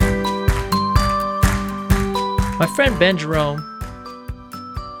My friend Ben Jerome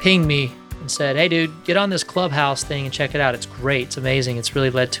pinged me and said, "Hey dude, get on this Clubhouse thing and check it out. It's great. It's amazing. It's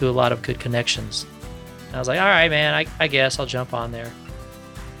really led to a lot of good connections." And I was like, all right, man, I guess I'll jump on there.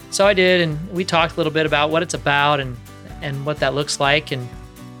 So I did, and we talked a little bit about what it's about and what that looks like, and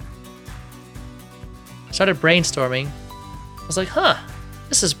started brainstorming. I was like,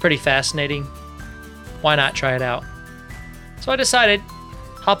 this is pretty fascinating. Why not try it out? So I decided,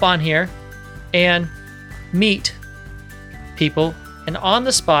 hop on here and meet people, and on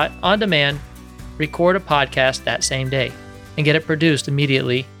the spot, on demand, record a podcast that same day and get it produced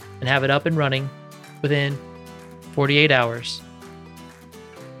immediately and have it up and running within 48 hours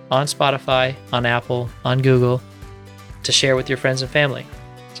on Spotify, on Apple, on Google, to share with your friends and family.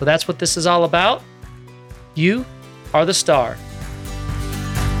 So that's what this is all about. You are the star.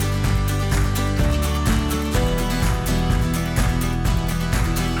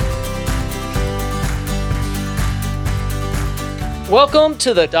 Welcome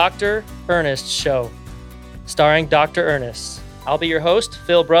to the Dr. Ernest Show, starring Dr. Ernest. I'll be your host,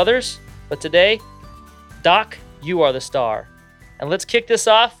 Phil Brothers, but today, Doc, you are the star. And let's kick this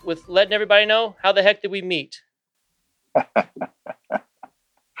off with letting everybody know, how the heck did we meet?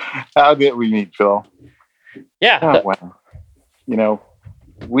 How did we meet, Phil? Yeah. Oh, well,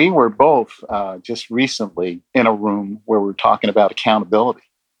 we were both just recently in a room where we were talking about accountability,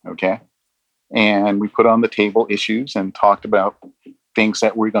 okay? And we put on the table issues and talked about things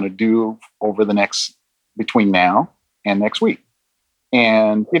that we're going to do over between now and next week.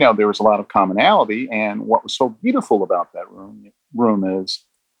 And, there was a lot of commonality. And what was so beautiful about that room is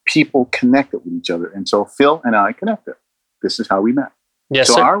people connected with each other. And so Phil and I connected. This is how we met. Yes,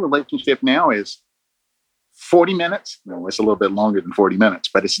 so sir. Our relationship now is 40 minutes. No, it's a little bit longer than 40 minutes,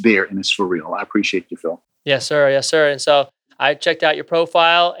 but it's there and it's for real. I appreciate you, Phil. Yes, sir. Yes, sir. And so I checked out your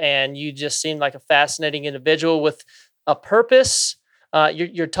profile, and you just seemed like a fascinating individual with a purpose.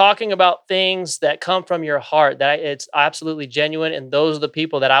 You're talking about things that come from your heart, that it's absolutely genuine, and those are the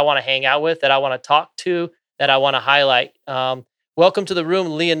people that I want to hang out with, that I want to talk to, that I want to highlight. Welcome to the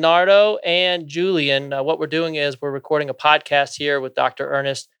room, Leonardo and Julian. What we're doing is we're recording a podcast here with Dr.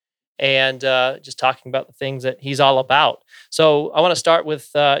 Ernest, and just talking about the things that he's all about. So I want to start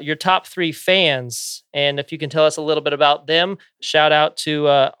with your top 3 fans. And if you can tell us a little bit about them, shout out to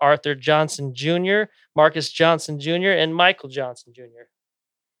Arthur Johnson Jr., Marcus Johnson Jr., and Michael Johnson Jr.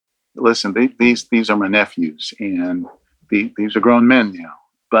 Listen, these are my nephews, and these are grown men now.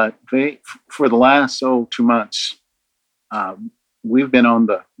 But for the last 2 months, we've been on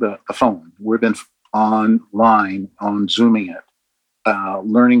the phone. We've been online, on Zooming it.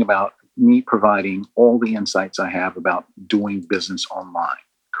 Learning about me providing all the insights I have about doing business online,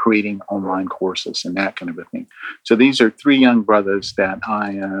 creating online courses and that kind of a thing. So these are 3 young brothers that I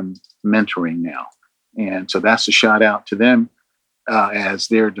am mentoring now. And so that's a shout out to them as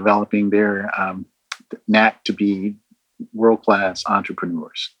they're developing their knack to be world-class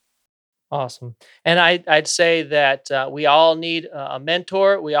entrepreneurs. Awesome. And I'd say that we all need a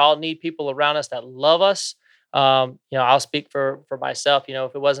mentor. We all need people around us that love us. I'll speak for myself.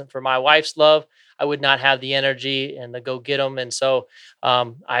 If it wasn't for my wife's love, I would not have the energy and the go get them. And so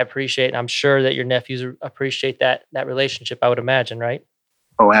I appreciate, and I'm sure that your nephews appreciate that relationship, I would imagine, right?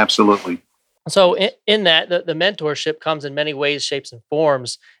 Oh, absolutely. So in that, the mentorship comes in many ways, shapes, and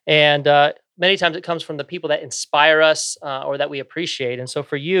forms. And many times it comes from the people that inspire us or that we appreciate. And so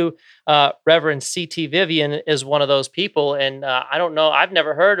for you, Reverend C.T. Vivian is one of those people. And I don't know, I've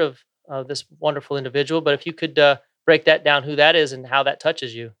never heard of this wonderful individual, but if you could break that down, who that is and how that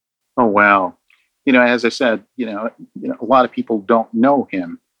touches you. Oh, wow. As I said, a lot of people don't know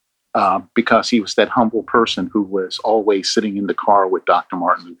him because he was that humble person who was always sitting in the car with Dr.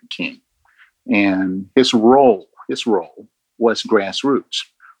 Martin Luther King. And his role was grassroots.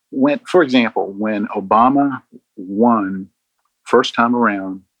 For example, when Obama won first time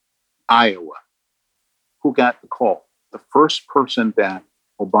around Iowa, who got the call? The first person that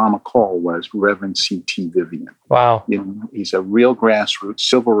Obama called was Reverend C.T. Vivian. Wow. He's a real grassroots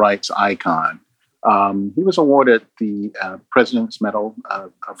civil rights icon. He was awarded the President's Medal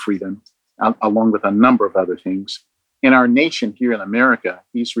of Freedom, along with a number of other things. In our nation here in America,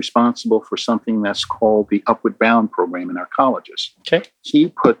 he's responsible for something that's called the Upward Bound program in our colleges. Okay. He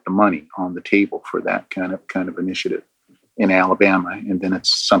put the money on the table for that kind of initiative in Alabama, and then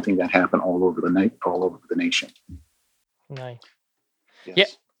it's something that happened all over the nation. Nice. Yes. Yeah,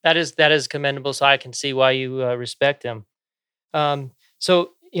 that is commendable. So I can see why you respect him. So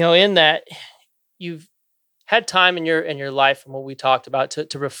in that, you've had time in your life, from what we talked about,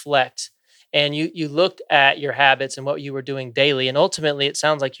 to reflect and you looked at your habits and what you were doing daily. And ultimately, it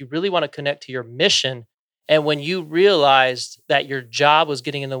sounds like you really want to connect to your mission And when you realized that your job was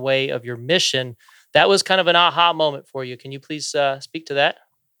getting in the way of your mission, that was kind of an aha moment for you. Can you please speak to that?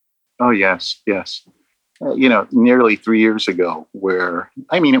 Oh, yes, yes. Nearly 3 years ago, where,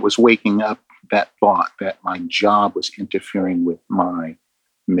 I mean, it was waking up that thought that my job was interfering with my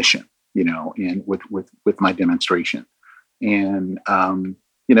mission, and with my demonstration. And,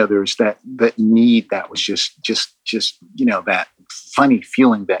 there's that need that was just, that funny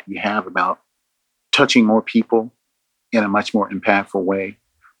feeling that you have about touching more people in a much more impactful way,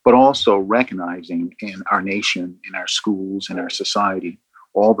 but also recognizing in our nation, in our schools, in our society,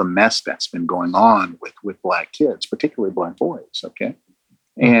 all the mess that's been going on with Black kids, particularly Black boys. Okay,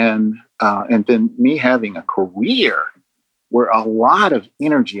 and then me having a career where a lot of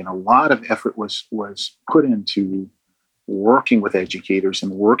energy and a lot of effort was put into working with educators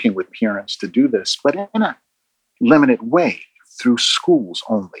and working with parents to do this, but in a limited way, through schools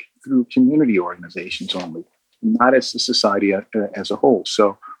only, through community organizations only, not as a society as a whole.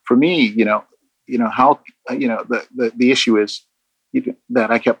 So for me, how the issue is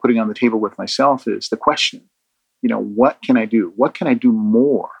that I kept putting on the table with myself is the question, what can I do? What can I do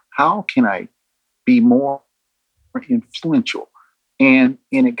more? How can I be more influential? And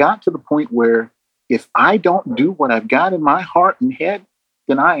it got to the point where if I don't do what I've got in my heart and head,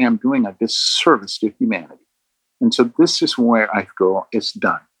 then I am doing a disservice to humanity. And so this is where I go, it's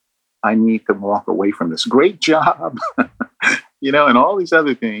done. I need to walk away from this great job, and all these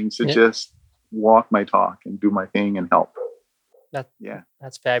other things to just walk my talk and do my thing and help.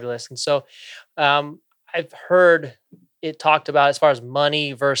 That's fabulous. And so I've heard it talked about as far as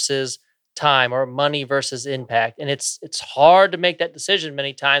money versus time or money versus impact. And it's hard to make that decision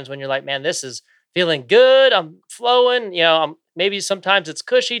many times when you're like, man, this is feeling good. I'm flowing, maybe sometimes it's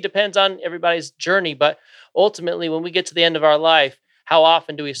cushy, depends on everybody's journey. But ultimately, when we get to the end of our life, how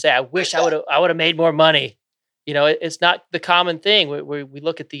often do we say, I wish I would have made more money? It's not the common thing. We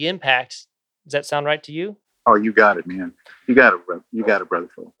look at the impact. Does that sound right to you? Oh, you got it, man. You got it, brother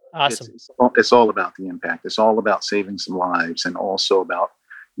Phil. Awesome. It's all about the impact. It's all about saving some lives, and also about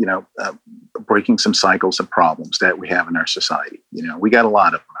breaking some cycles of problems that we have in our society. We got a lot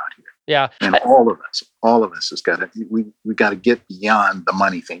of them out here. Yeah. And all of us has got to, we got to get beyond the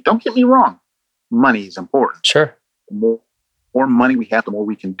money thing. Don't get me wrong. Money is important. Sure. The more money we have, the more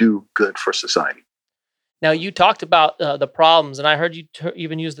we can do good for society. Now, you talked about the problems, and I heard you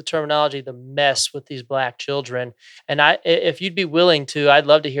even use the terminology, the mess with these Black children. And if you'd be willing to, I'd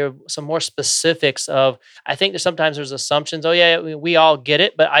love to hear some more specifics of, I think that sometimes there's assumptions, oh yeah, we all get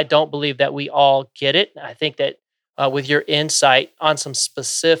it, but I don't believe that we all get it. I think that with your insight on some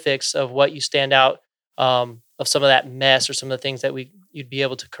specifics of what you stand out of some of that mess or some of the things that you'd be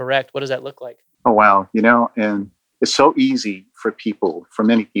able to correct, what does that look like? Oh, wow. And it's so easy for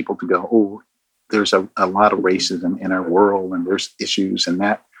many people to go, oh, there's a lot of racism in our world and there's issues, and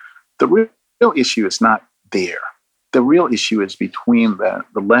that the real issue is not there. The real issue is between the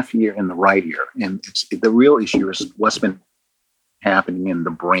left ear and the right ear. And the real issue is what's been happening in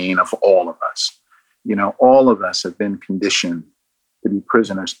the brain of all of us. All of us have been conditioned to be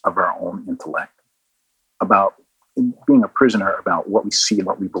prisoners of our own intellect, about being a prisoner about what we see and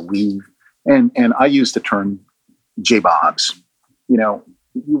what we believe. And I use the term J-Bobs.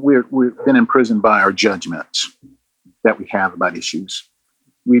 We've been imprisoned by our judgments that we have about issues.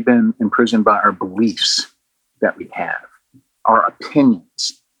 We've been imprisoned by our beliefs that we have, our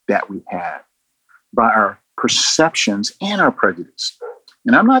opinions that we have, by our perceptions and our prejudice.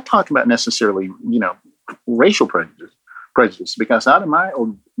 And I'm not talking about necessarily, racial prejudice, because out of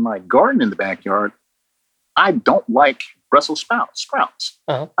my garden in the backyard, I don't like Brussels sprouts.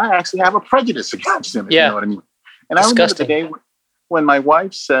 Uh-huh. I actually have a prejudice against them, if you know what I mean. And Disgusting. I remember the day when my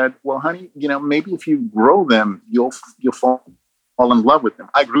wife said, well, honey, maybe if you grow them, you'll fall in love with them.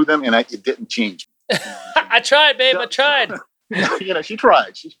 I grew them and it didn't change. I tried, babe. I tried. She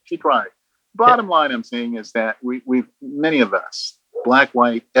tried. She tried. Bottom line I'm saying is that we've many of us, Black,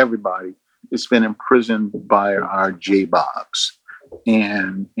 white, everybody, has been imprisoned by our J-Bobs.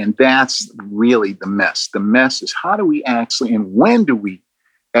 And that's really the mess. The mess is how do we actually, and when do we,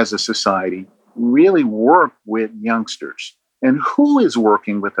 as a society, really work with youngsters? And who is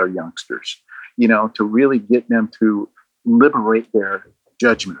working with our youngsters, to really get them to liberate their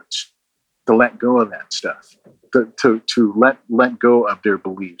judgments, to let go of that stuff, to let go of their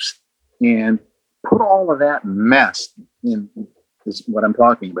beliefs, and put all of that mess in, is what I'm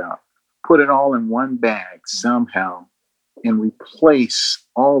talking about. Put it all in one bag somehow and replace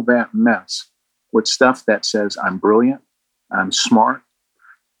all that mess with stuff that says I'm brilliant, I'm smart.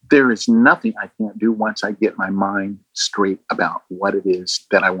 There is nothing I can't do once I get my mind straight about what it is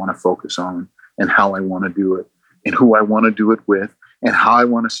that I want to focus on and how I want to do it and who I want to do it with and how I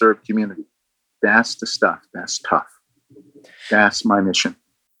want to serve community. That's the stuff. That's tough. That's my mission.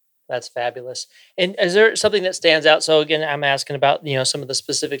 That's fabulous. And is there something that stands out? So again, I'm asking about, some of the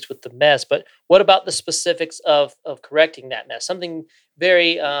specifics with the mess, but what about the specifics of correcting that mess? Something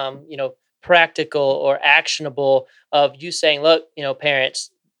very practical or actionable of you saying, look,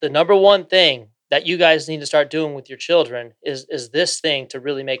 parents, the number one thing that you guys need to start doing with your children is this thing to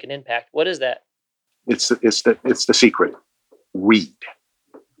really make an impact. What is that? It's the secret. Read.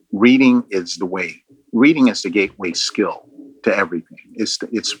 Reading is the way. Reading is the gateway skill to everything. It's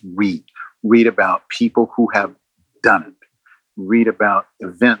read. Read about people who have done it. Read about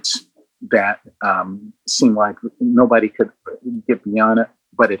events that seem like nobody could get beyond it,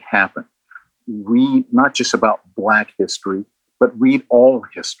 but it happened. Read not just about Black history, but read all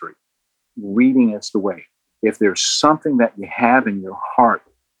history. Reading is the way. If there's something that you have in your heart,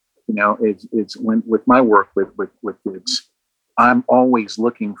 it's when with my work with kids, I'm always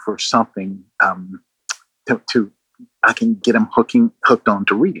looking for something to I can get them hooked on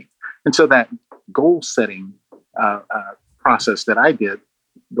to reading. And so that goal setting process that I did,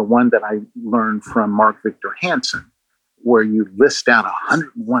 the one that I learned from Mark Victor Hansen, where you list out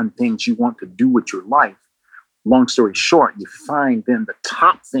 101 things you want to do with your life. Long story short, you find then the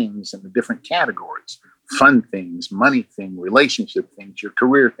top things in the different categories: fun things, money things, relationship things, your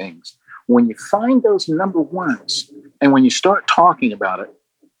career things. When you find those number ones, and when you start talking about it,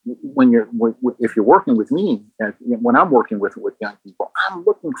 if you're working with me, when I'm working with young people, I'm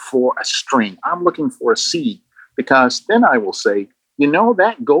looking for a string. I'm looking for a seed, because then I will say,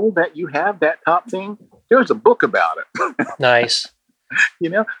 that goal that you have, that top thing, there's a book about it. Nice.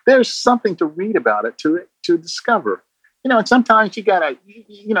 There's something to read about it, to discover. And sometimes you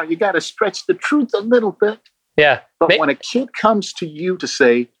gotta stretch the truth a little bit. Yeah. But when a kid comes to you to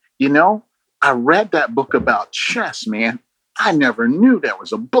say, I read that book about chess, man. I never knew there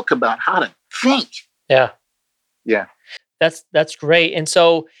was a book about how to think. Yeah. Yeah. That's great. And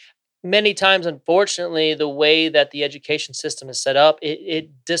so many times, unfortunately, the way that the education system is set up, it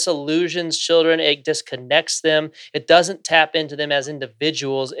disillusions children. It disconnects them. It doesn't tap into them as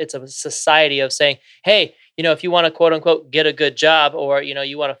individuals. It's a society of saying, hey, if you want to quote unquote get a good job, or,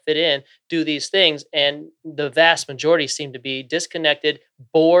 you want to fit in, do these things. And the vast majority seem to be disconnected,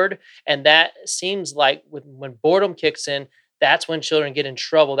 bored. And that seems like when boredom kicks in, that's when children get in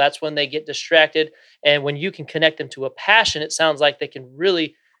trouble. That's when they get distracted. And when you can connect them to a passion, it sounds like they can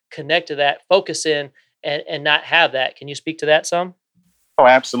really connect to that, focus in, and not have that. Can you speak to that some? Oh,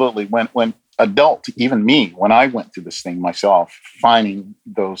 absolutely. When adult, even me, when I went through this thing myself, finding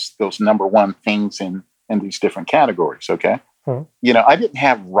those number one things in these different categories. Okay. I didn't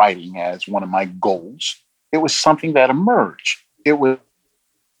have writing as one of my goals. It was something that emerged. It was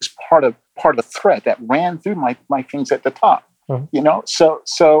part of the thread that ran through my things at the top.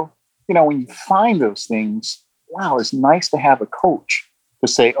 So when you find those things, wow, it's nice to have a coach to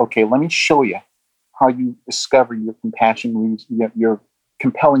say, okay, let me show you how you discover your compassion, your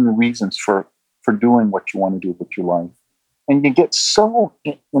compelling reasons for doing what you want to do with your life. And you get so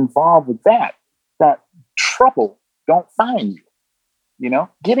involved with that trouble don't find you.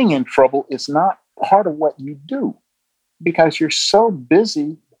 Getting in trouble is not part of what you do, because you're so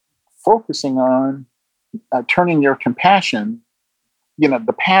busy focusing on turning your compassion,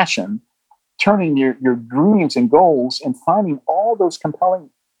 the passion, turning your dreams and goals, and finding all those compelling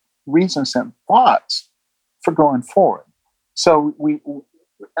reasons and thoughts for going forward. So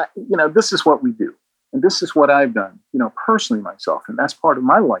this is what we do. And this is what I've done, personally myself. And that's part of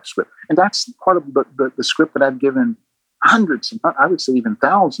my life script. And that's part of the script that I've given hundreds, I would say even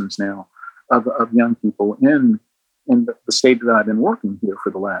thousands now, of young people in the state that I've been working here for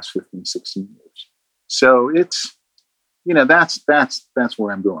the last 15, 16 years. So it's, that's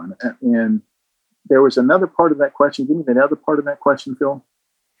where I'm going. And there was another part of that question. Give me the other part of that question, Phil.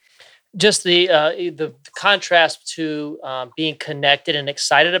 Just the contrast to being connected and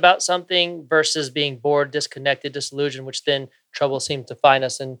excited about something versus being bored, disconnected, disillusioned, which then trouble seems to find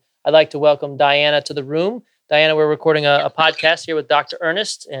us. And I'd like to welcome Diana to the room. Diana, we're recording a podcast here with Dr.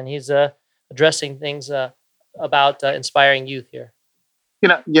 Ernest, and he's addressing things about inspiring youth here.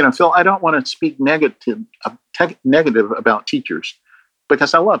 Phil, I don't want to speak negative about teachers,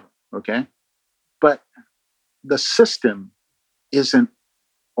 because I love them, okay? But the system isn't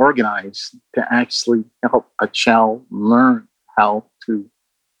organized to actually help a child learn how to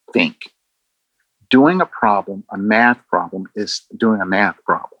think. Doing a math problem is doing a math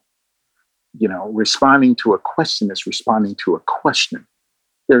problem. Responding to a question is responding to a question.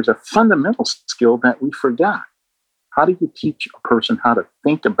 There's a fundamental skill that we forgot. How do you teach a person how to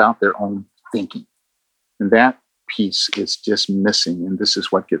think about their own thinking. And that piece is just missing. And this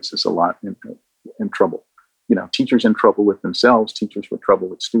is what gets us a lot in trouble. Teachers in trouble with themselves, teachers with trouble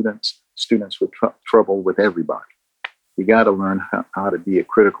with students, students with trouble with everybody. You got to learn how to be a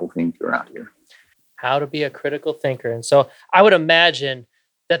critical thinker out here. How to be a critical thinker. And so I would imagine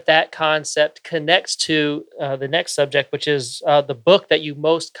that concept connects to the next subject, which is the book that you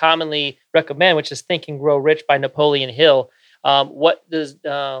most commonly recommend, which is Think and Grow Rich by Napoleon Hill. What does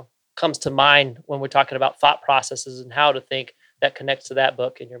comes to mind when we're talking about thought processes and how to think that connects to that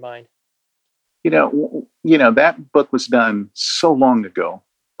book in your mind? That book was done so long ago,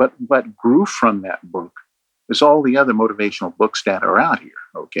 but what grew from that book is all the other motivational books that are out here.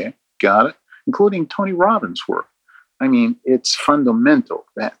 Okay, got it? Including Tony Robbins' work. I mean, it's fundamental,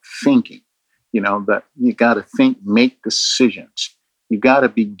 that thinking, that you got to think, make decisions. You got to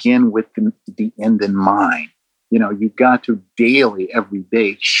begin with the end in mind. You got to daily, every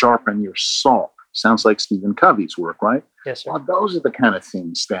day, sharpen your saw. Sounds like Stephen Covey's work, right? Yes, sir. Well, those are the kind of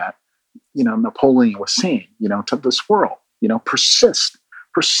things that, Napoleon was saying, to this world, persist.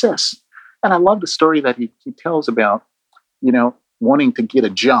 And I love the story that he tells about, wanting to get a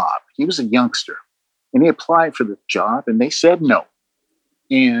job. He was a youngster and he applied for the job and they said no.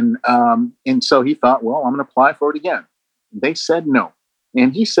 And so he thought, well, I'm going to apply for it again. They said no.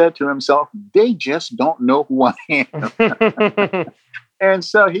 And he said to himself, they just don't know who I am. And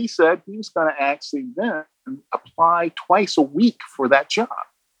so he said he was going to actually then apply twice a week for that job.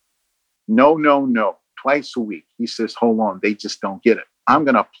 No, twice a week. He says, hold on, they just don't get it. I'm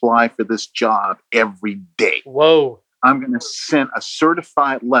going to apply for this job every day. Whoa. I'm going to send a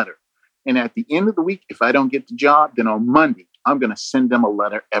certified letter. And at the end of the week, if I don't get the job, then on Monday, I'm going to send them a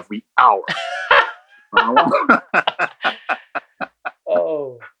letter every hour.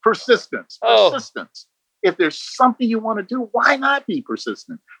 Oh. Persistence. If there's something you want to do, why not be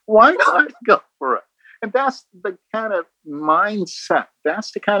persistent? Why not go for it? And that's the kind of mindset.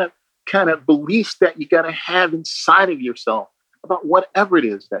 That's the kind of beliefs that you got to have inside of yourself about whatever it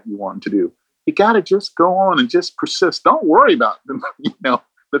is that you want to do. You got to just go on and just persist. Don't worry about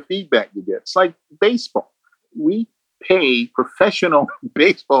the feedback you get. It's like baseball. We pay professional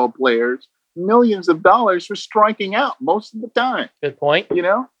baseball players millions of dollars for striking out most of the time. Good point.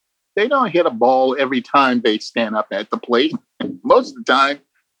 They don't hit a ball every time they stand up at the plate. Most of the time,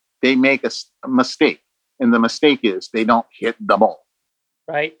 they make a mistake. And the mistake is they don't hit the ball.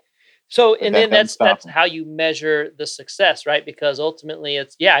 Right. So, and then that's how you measure the success, right? Because ultimately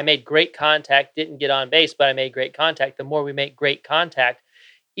it's, I made great contact, didn't get on base, but I made great contact. The more we make great contact,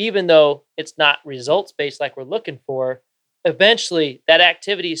 even though it's not results-based like we're looking for, eventually that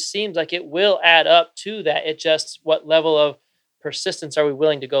activity seems like it will add up to that. It just, what level of persistence are we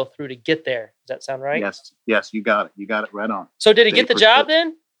willing to go through to get there? Does that sound right? Yes, you got it. You got it right on. So did he get the job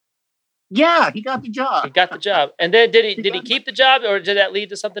then? Yeah, he got the job. He got the job. And then did he keep the job, or did that lead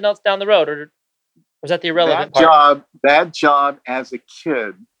to something else down the road? Or was that the irrelevant part? That job as a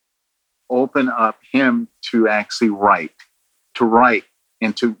kid opened up him to actually write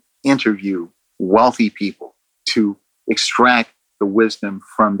and to interview wealthy people, to extract the wisdom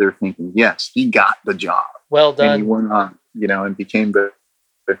from their thinking. Yes, he got the job. Well done. And he went on, and became the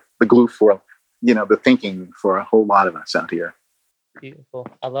glue for, the thinking for a whole lot of us out here. Beautiful.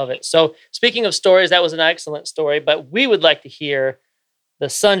 I love it. So speaking of stories, that was an excellent story, but we would like to hear the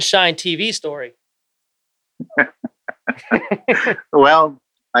Sunshine TV story. Well,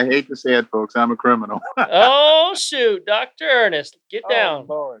 I hate to say it, folks. I'm a criminal. Oh, shoot. Dr. Ernest, get down.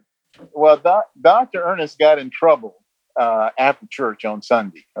 Oh, Lord. Well, Dr. Ernest got in trouble after church on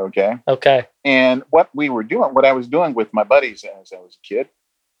Sunday. Okay. And what I was doing with my buddies as I was a kid,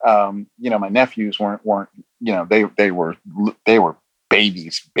 my nephews weren't, they were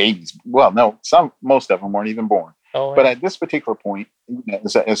babies. Well, no, most of them weren't even born. Oh, yeah. But at this particular point,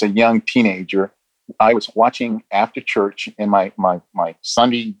 as a young teenager, I was watching after church in my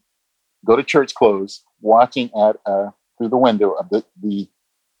Sunday go to church clothes, watching through the window of the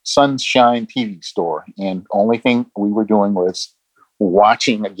Sunshine TV store. And only thing we were doing was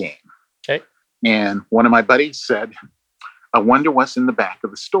watching a game. Okay. And one of my buddies said, I wonder what's in the back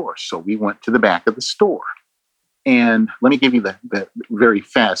of the store. So we went to the back of the store. And let me give you the very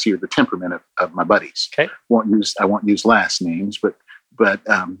fast here, the temperament of my buddies. Okay. I won't use last names, but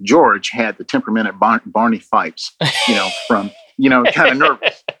George had the temperament of Barney Fipes, from, kind of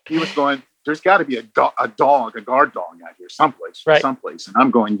nervous. He was going, there's got to be a guard dog out here someplace. And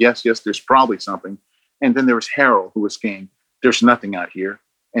I'm going, yes, there's probably something. And then there was Harold who was saying, there's nothing out here.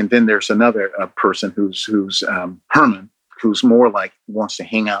 And then there's another person who's Herman, who's more like wants to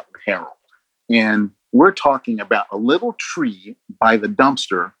hang out with Harold. And we're talking about a little tree by the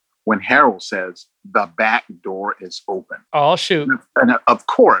dumpster when Harold says, "The back door is open." Oh, shoot. And of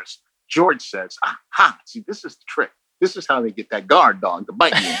course, George says, "Aha, see, this is the trick. This is how they get that guard dog to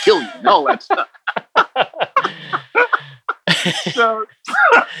bite you and kill you and all that stuff." so,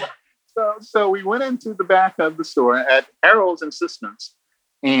 so we went into the back of the store at Harold's insistence,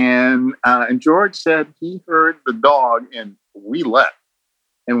 and George said he heard the dog, and we left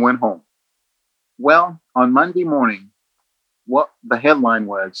and went home. Well, on Monday morning, what the headline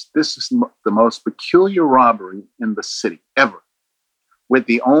was: "This is the most peculiar robbery in the city ever," with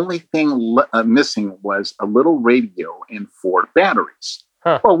the only thing missing was a little radio and 4 batteries.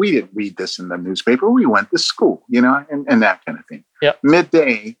 Huh. Well, we didn't read this in the newspaper. We went to school, and that kind of thing. Yep.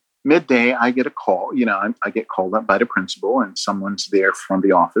 Midday, I get a call. I get called up by the principal, and someone's there from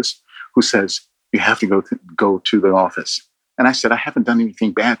the office who says, "You have to go to the office." And I said, "I haven't done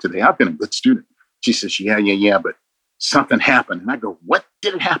anything bad today. I've been a good student." She says, yeah, but something happened. And I go, "What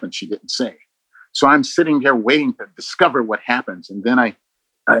did it happen?" She didn't say. So I'm sitting there waiting to discover what happens. And then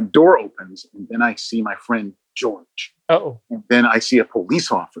a door opens, and then I see my friend George. Oh. And then I see a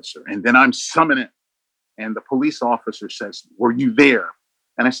police officer, and then I'm summoned. And the police officer says, "Were you there?"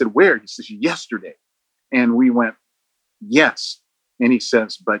 And I said, "Where?" He says, "Yesterday." And we went, "Yes." And he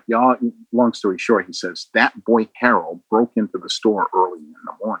says, "But y'all," long story short, he says, "that boy Harold broke into the store early in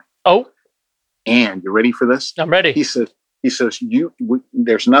the morning." Oh. And you ready for this? I'm ready. He says,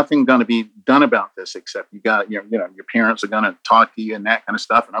 "There's nothing going to be done about this except your parents are going to talk to you and that kind of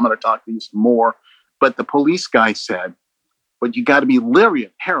stuff. And I'm going to talk to you some more." But the police guy said, "But you got to be leery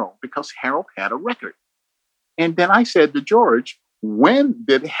of Harold because Harold had a record." And then I said to George, "When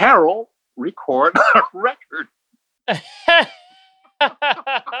did Harold record a record?"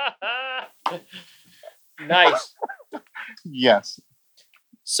 Nice. Yes.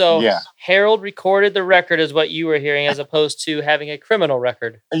 So Yeah. Harold recorded the record is what you were hearing, as opposed to having a criminal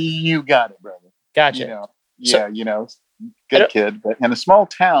record. You got it, brother. Gotcha. Good kid. But in a small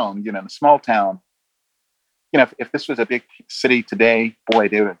town, if this was a big city today, boy,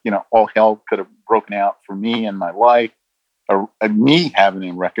 they would, all hell could have broken out for me and my life, or me having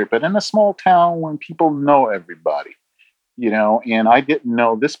a record. But in a small town, when people know everybody, and I didn't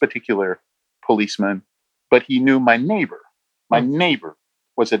know this particular policeman, but he knew my neighbor. My neighbor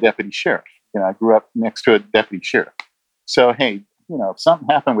was a deputy sheriff. I grew up next to a deputy sheriff. So, hey, if something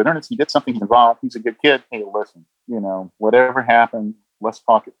happened with Ernest, he did something involved, he's a good kid. Hey, listen, whatever happened, let's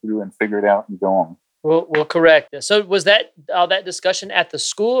talk it through and figure it out and go on. We'll correct this. So was that that discussion at the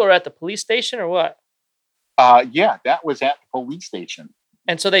school or at the police station or what? Yeah, that was at the police station.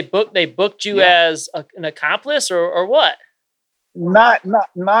 And so they booked you as an accomplice or what? Not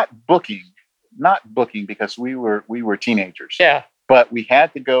booking because we were teenagers. Yeah. But we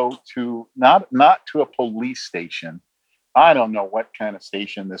had to go to not to a police station. I don't know what kind of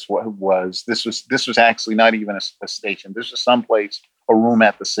station this was. This was actually not even a station. This was someplace, a room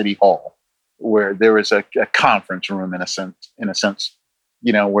at the city hall, where there was a conference room in a sense,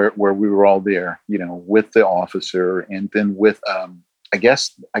 where we were all there, with the officer, and then with I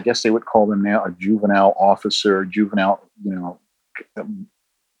guess they would call them now a juvenile officer,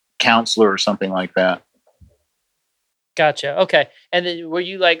 counselor or something like that. Gotcha. Okay. And then were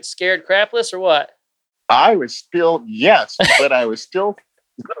you like scared crapless or what? I was still, yes, but I was still,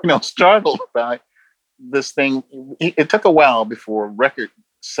 startled by this thing. It took a while before record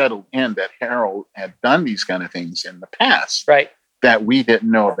settled in that Harold had done these kind of things in the past, right? That we didn't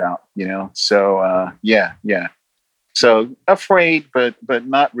know about, So, yeah. So afraid, but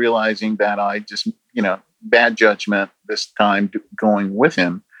not realizing that I just, bad judgment this time going with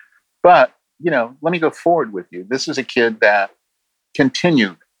him. But, let me go forward with you. This is a kid that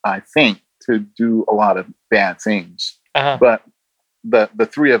continued, I think, to do a lot of bad things. Uh-huh. But the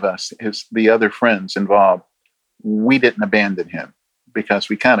three of us, the other friends involved, we didn't abandon him because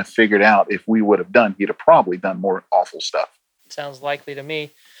we kind of figured out if we would have done, he'd have probably done more awful stuff. Sounds likely to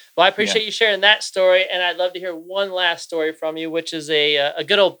me. Well, I appreciate you sharing that story, and I'd love to hear one last story from you, which is a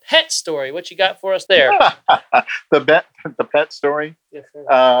good old pet story. What you got for us there? The pet story? Yes,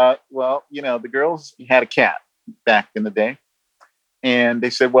 sir. Well, the girls had a cat back in the day, and they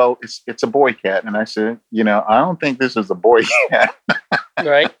said, "Well, it's a boy cat," and I said, "I don't think this is a boy cat.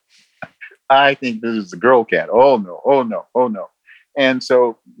 Right? I think this is a girl cat. Oh no." And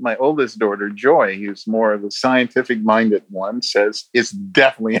so my oldest daughter, Joy, who's more of a scientific-minded one, says it's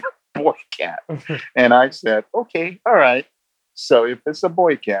definitely a boy cat. And I said, okay, all right. So if it's a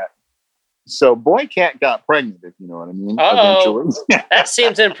boy cat, so boy cat got pregnant, if you know what I mean. Uh-oh. That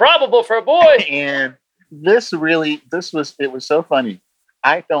seems improbable for a boy. And it was so funny.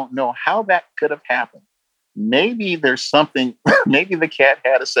 I don't know how that could have happened. maybe there's something, maybe the cat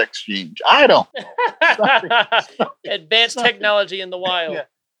had a sex change. I don't. Advanced technology in the wild. Yeah.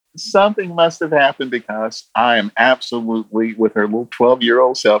 Something must have happened because I am absolutely, with her little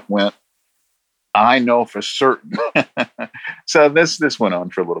 12-year-old self, went, I know for certain. So this went on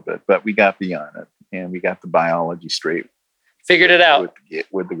for a little bit, but we got beyond it and we got the biology straight. Figured it out.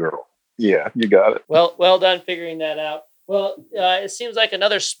 With the girl. Yeah, you got it. Well done figuring that out. Well, it seems like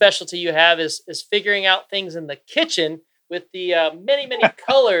another specialty you have is figuring out things in the kitchen with the many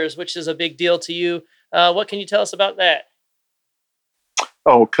colors, which is a big deal to you. What can you tell us about that?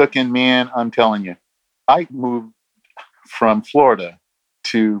 Oh, cooking, man, I'm telling you. I moved from Florida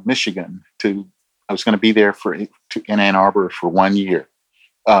to Michigan. I was going to be there in Ann Arbor for 1 year,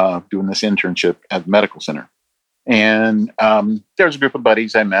 doing this internship at the medical center. And there was a group of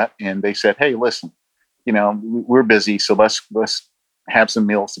buddies I met, and they said, "Hey, listen, we're busy, so let's have some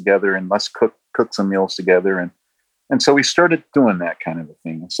meals together, and let's cook some meals together." And so we started doing that kind of a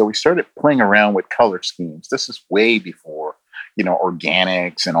thing. And so we started playing around with color schemes. This is way before,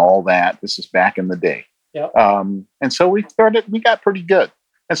 organics and all that. This is back in the day. Yep. And so we got pretty good.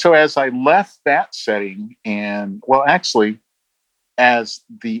 And so as I left that setting, actually, as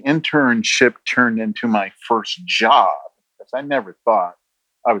the internship turned into my first job, because I never thought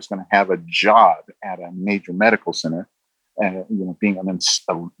I was going to have a job at a major medical center, being a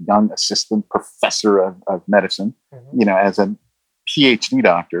young assistant professor of medicine, as a PhD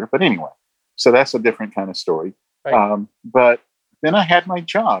doctor. But anyway, so that's a different kind of story. Right. But then I had my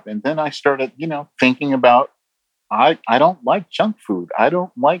job, and then I started, thinking about, I don't like junk food. I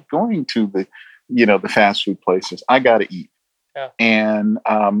don't like going to the fast food places. I got to eat. Yeah. And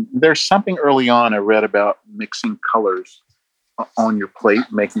there's something early on I read about mixing colors on your plate,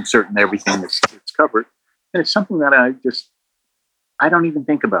 making certain everything is covered. And it's something that I don't even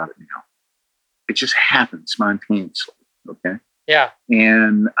think about it now. It just happens spontaneously. Okay. Yeah.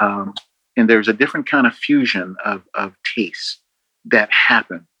 And there's a different kind of fusion of tastes that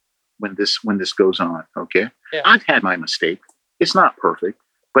happen when this goes on. Okay. Yeah. I've had my mistakes. It's not perfect,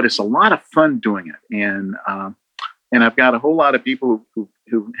 but it's a lot of fun doing it. And I've got a whole lot of people who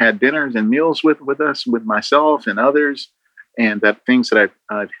had dinners and meals with us, with myself and others, and that things that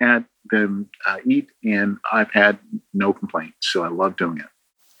I've had them eat, and I've had no complaints. So I love doing it.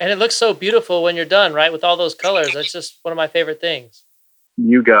 And it looks so beautiful when you're done, right? With all those colors. That's just one of my favorite things.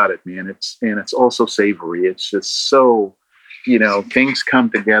 You got it, man. It's also savory. It's just so, things come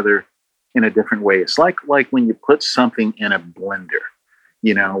together in a different way. It's like when you put something in a blender.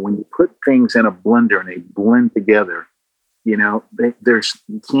 When you put things in a blender and they blend together, you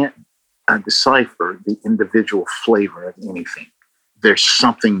can't decipher the individual flavor of anything. There's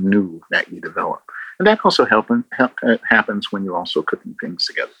something new that you develop. And that also happens when you're also cooking things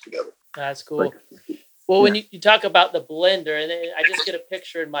together. That's cool. When you talk about the blender, and I just get a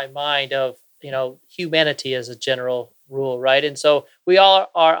picture in my mind of, humanity as a general rule, right? And so we all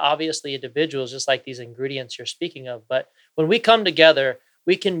are obviously individuals, just like these ingredients you're speaking of. But when we come together,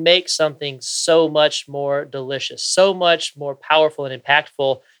 we can make something so much more delicious, so much more powerful and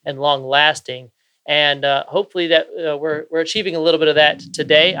impactful and long lasting. And hopefully that we're achieving a little bit of that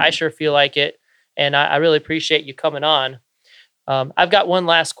today. I sure feel like it. And I really appreciate you coming on. I've got one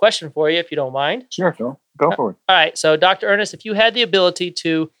last question for you, if you don't mind. Sure, Phil. Go for it. All right. So, Dr. Ernest, if you had the ability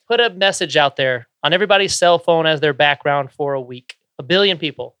to put a message out there on everybody's cell phone as their background for a week, 1 billion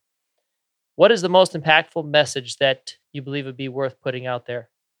people, what is the most impactful message that you believe would be worth putting out there?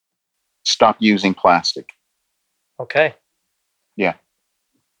 Stop using plastic. Okay. Yeah.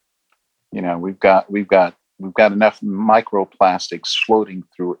 We've got enough microplastics floating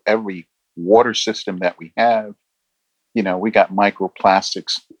through every water system that we have. We got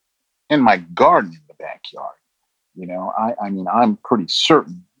microplastics in my garden in the backyard. I'm pretty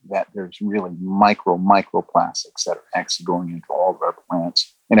certain that there's really microplastics that are actually going into all of our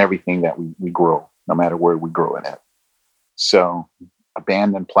plants and everything that we grow, no matter where we grow it at. So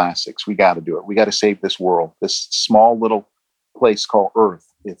abandon plastics. We got to do it. We got to save this world. This small little place called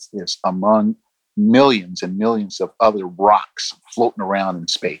Earth is among millions and millions of other rocks floating around in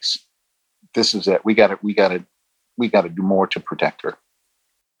space. This is it. We got to do more to protect her.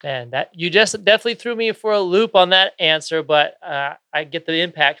 And that you just definitely threw me for a loop on that answer, but I get the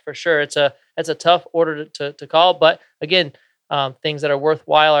impact for sure. It's a tough order to call, but again, things that are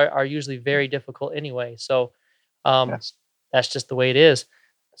worthwhile are usually very difficult anyway. So Yes. That's just the way it is.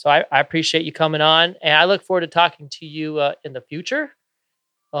 So I appreciate you coming on, and I look forward to talking to you in the future.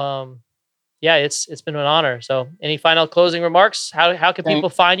 It's been an honor. So any final closing remarks? How can people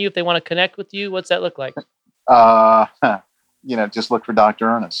find you if they want to connect with you? What's that look like? Just look for Dr.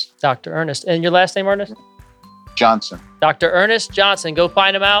 Ernest. Dr. Ernest. And your last name, Ernest? Johnson. Dr. Ernest Johnson. Go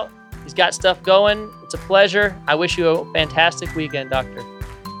find him out. He's got stuff going. It's a pleasure. I wish you a fantastic weekend, Doctor.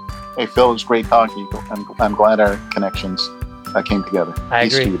 Hey, Phil, it was great talking to you. I'm glad our connections came together. I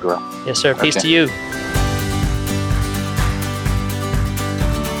Peace agree. to you, bro. Yes, sir. Peace Okay. to you.